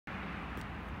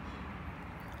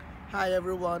Hi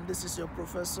everyone, this is your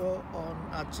professor on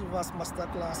Achievers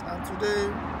Masterclass, and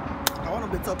today I want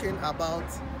to be talking about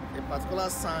a particular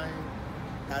sign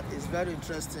that is very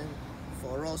interesting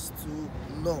for us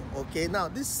to know. Okay, now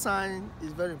this sign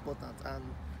is very important and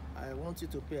I want you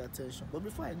to pay attention. But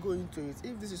before I go into it,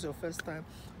 if this is your first time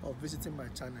of visiting my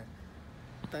channel,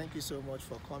 thank you so much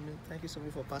for coming. Thank you so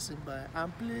much for passing by,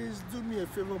 and please do me a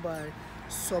favor by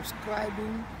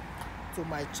subscribing to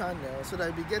my channel so that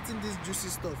you'll be getting this juicy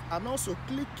stuff, and also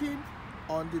clicking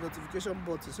on the notification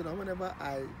button so that whenever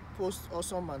I post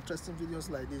awesome and interesting videos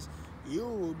like this, you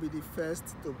will be the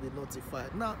first to be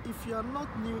notified. Now, if you are not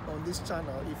new on this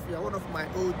channel, if you are one of my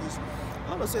oldies, I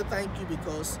want to say thank you,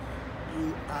 because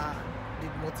you are the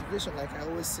motivation, like I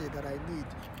always say, that I need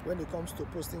when it comes to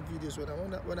posting videos.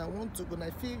 When I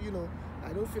feel,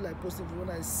 I don't feel like posting, when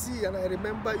I see and I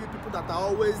remember you people that are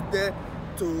always there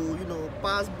to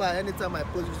pass by anytime I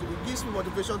post video, it gives me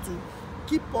motivation to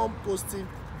keep on posting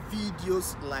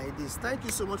videos like this. Thank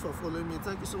you so much for following me.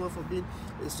 Thank you so much for being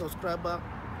a subscriber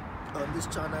on this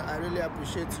channel. I really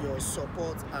appreciate your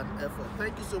support and effort.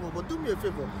 Thank you so much. But do me a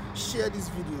favor, share this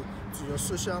video to your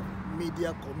social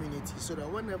media community so that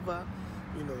whenever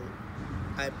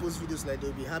I post videos like,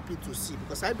 they'll be happy to see,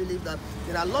 because I believe that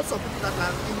there are lots of people that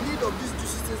are in need of these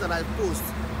juicy things that I post.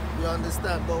 You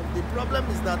understand? But the problem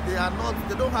is that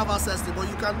they don't have access to it. But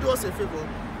you can do us a favor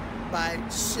by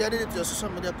sharing it to your social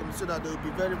media community so that they'll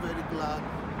be very, very glad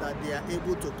that they are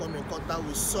able to come in contact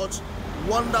with such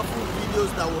wonderful videos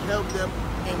that will help them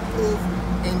improve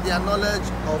in their knowledge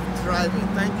of driving.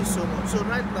 Thank you so much. So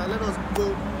right now, let us go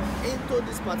into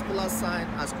this particular sign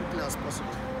as quickly as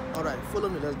possible. All right, follow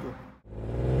me. Let's go.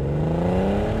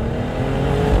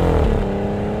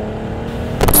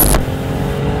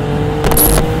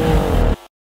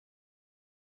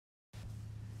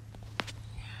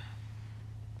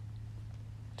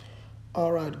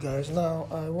 Alright guys, now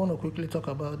I want to quickly talk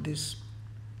about these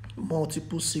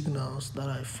multiple signals that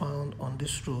I found on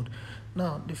this road.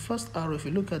 Now the first arrow, if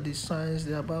you look at the signs,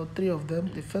 there are about 3 of them.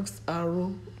 The first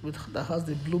arrow that has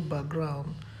the blue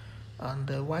background and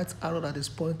the white arrow that is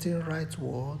pointing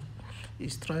rightward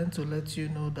is trying to let you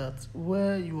know that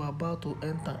where you are about to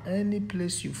enter, any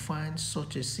place you find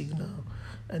such a signal,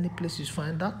 any place you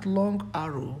find that long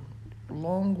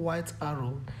white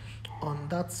arrow on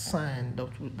that sign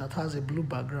that has a blue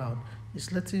background,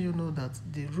 is letting you know that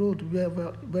the road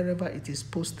wherever it is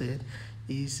posted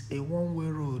is a one-way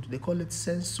road. They call it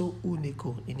senso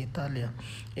unico in Italian,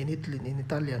 in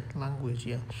Italian language.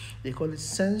 Yeah, they call it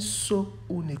senso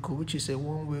unico, which is a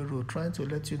one-way road, trying to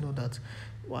let you know that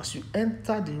as you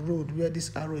enter the road where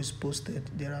this arrow is posted,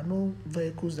 there are no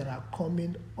vehicles that are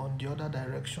coming on the other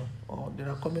direction, or they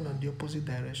are coming on the opposite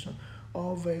direction.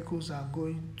 All vehicles are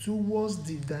going towards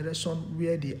the direction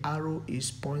where the arrow is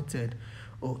pointed.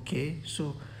 Okay,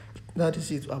 so that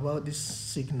is it about this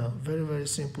signal. Very, very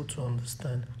simple to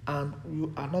understand, and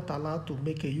you are not allowed to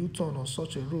make a U-turn on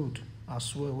such a road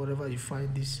as well wherever you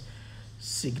find this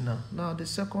signal. Now the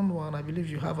second one, I believe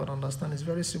you have an understanding. It's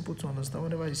very simple to understand.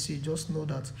 Whenever you see, just know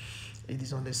that it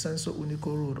is on the senso unico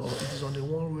road, or it is on the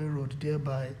one-way road.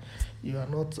 Thereby you are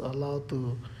not allowed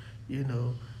to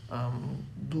do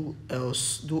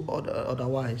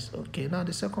otherwise. Okay, now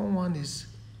the second one is,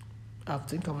 I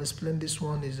think I've explained this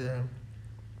one, is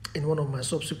in one of my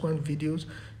subsequent videos,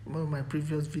 one of my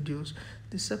previous videos.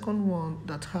 The second one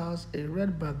that has a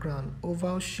red background,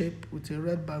 oval shape with a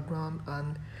red background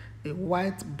and a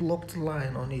white blocked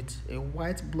line on it,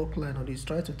 is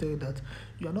trying to tell you that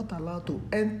you are not allowed to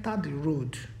enter the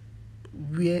road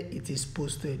where it is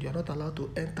posted. You are not allowed to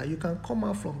enter. You can come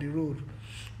out from the road,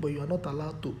 but you are not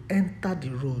allowed to enter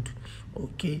the road.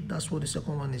 Okay, that's what the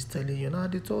second one is telling you. Now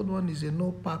the third one is a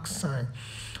no park sign.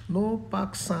 No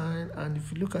park sign, and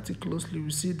if you look at it closely,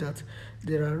 you see that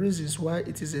there are reasons why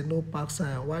it is a no park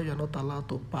sign, why you are not allowed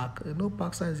to park. A no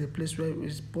park sign is a place where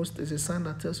is a sign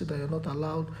that tells you that you're not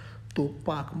allowed to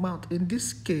park. Mount, in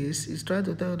this case, is trying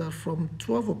to tell you that from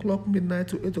 12 o'clock midnight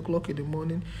to 8 o'clock in the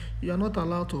morning, you are not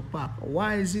allowed to park.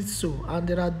 Why is it so? And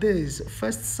there are days,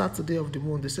 first Saturday of the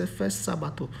month, they say first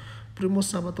Sabato, Primo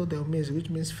Sabato del Mese, which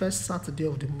means first Saturday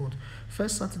of the month.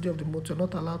 First Saturday of the month, you're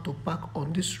not allowed to park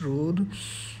on this road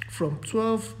from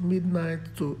 12 midnight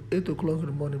to 8 o'clock in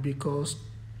the morning, because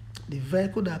the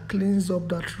vehicle that cleans up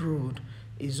that road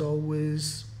is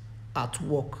always at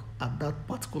work at that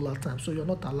particular time, so you're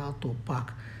not allowed to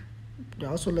park. They're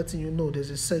also letting you know, there's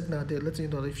a signal there letting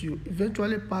you know that if you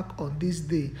eventually park on this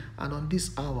day and on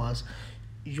these hours,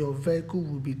 your vehicle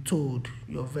will be towed.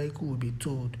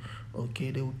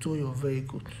 Okay, they will tow your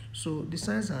vehicle. So the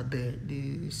signs are there,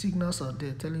 the signals are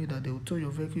there telling you that they will tow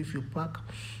your vehicle if you park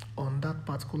on that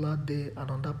particular day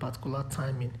and on that particular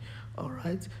timing. All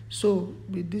right, so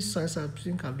with these signs, I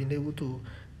think I've been able to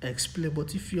explain.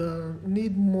 But if you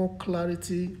need more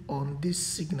clarity on these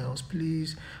signals,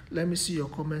 please let me see your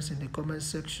comments in the comment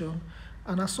section.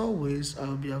 And as always,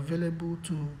 I'll be available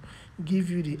to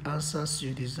give you the answers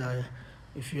you desire.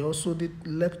 If you also need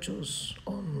lectures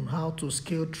on how to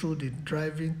scale through the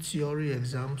driving theory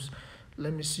exams,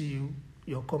 let me see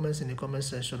your comments in the comment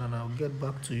section and I'll get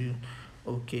back to you.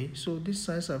 Okay, so these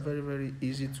signs are very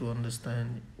easy to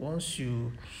understand. Once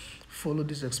you follow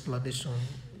this explanation,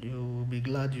 you will be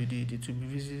glad you did. It will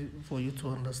be easy for you to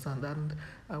understand. And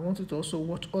I want you to also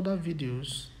watch other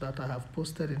videos that I have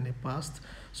posted in the past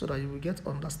so that you will get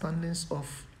understandings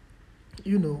of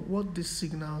what these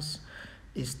signals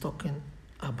is talking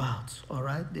about. All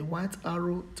right, the white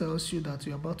arrow tells you that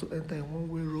you're about to enter a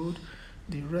one-way road.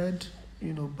 The red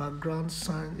background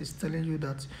sign is telling you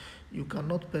that you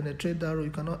cannot penetrate that road,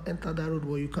 you cannot enter that road,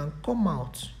 but you can come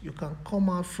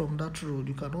out from that road.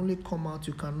 You can only come out,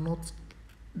 you cannot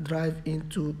drive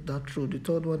into that road. The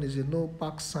third one is a no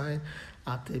park sign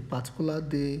at a particular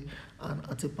day and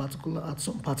at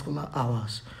some particular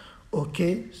hours.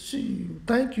 Okay, see you.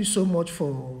 Thank you so much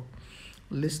for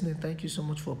listening. Thank you so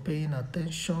much for paying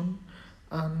attention.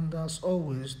 And as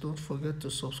always, don't forget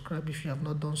to subscribe if you have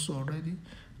not done so already.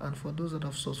 And for those that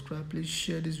have subscribed, please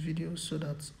share this video so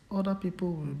that other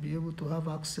people will be able to have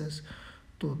access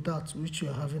to that which you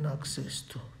are having access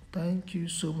to. Thank you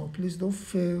so much. Please don't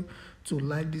fail to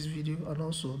like this video, and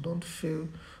also don't fail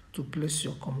to place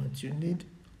your comment. You need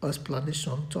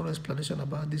explanation, thorough explanation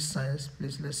about this science.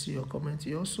 Please, let's see your comment.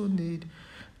 You also need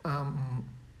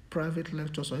private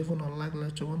lectures or even online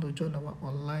lecture. Want to join our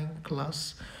online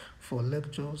class for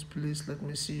lectures? Please let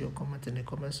me see your comment in the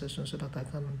comment section so that I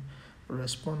can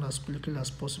respond as quickly as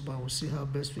possible. We'll see how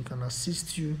best we can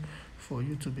assist you for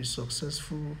you to be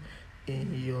successful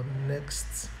in your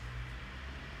next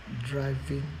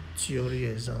driving theory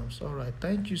exams. All right,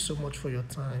 thank you so much for your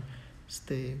time.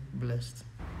 Stay blessed.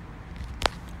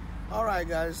 All right,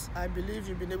 guys, I believe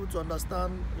you've been able to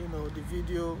understand the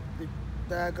video, the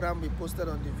diagram we posted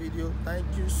on the video. Thank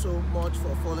you so much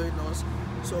for following us.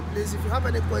 So please, if you have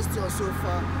any questions so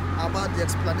far about the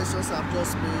explanations I've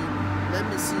just made, let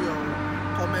me see your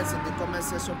comments in the comment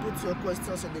section. Put your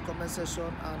questions in the comment section,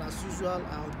 and as usual,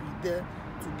 I'll be there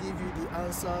to give you the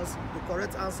answers, the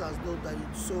correct answers though that you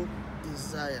so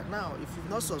desire. Now, if you've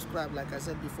not subscribed, like I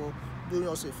said before, do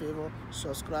us a favor,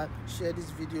 subscribe, share this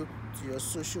video to your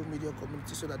social media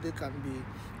community so that they can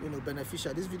be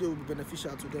beneficial. This video will be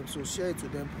beneficial to them, so share it to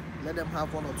them, let them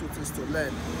have one or two things to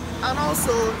learn. And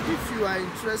also, if you are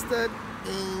interested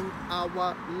in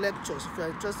our lectures, if you are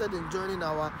interested in joining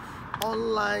our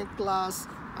online class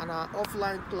and our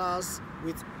offline class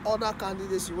with other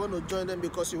candidates, you want to join them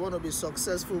because you want to be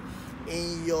successful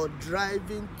in your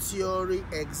driving theory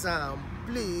exam,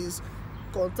 please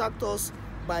contact us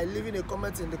by leaving a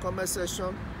comment in the comment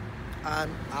section,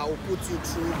 and I will put you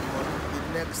through on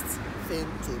the next thing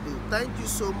to do. Thank you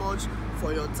so much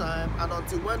for your time, and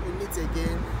until when we meet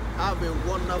again, have a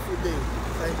wonderful day.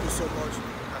 Thank you so much,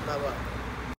 and bye-bye.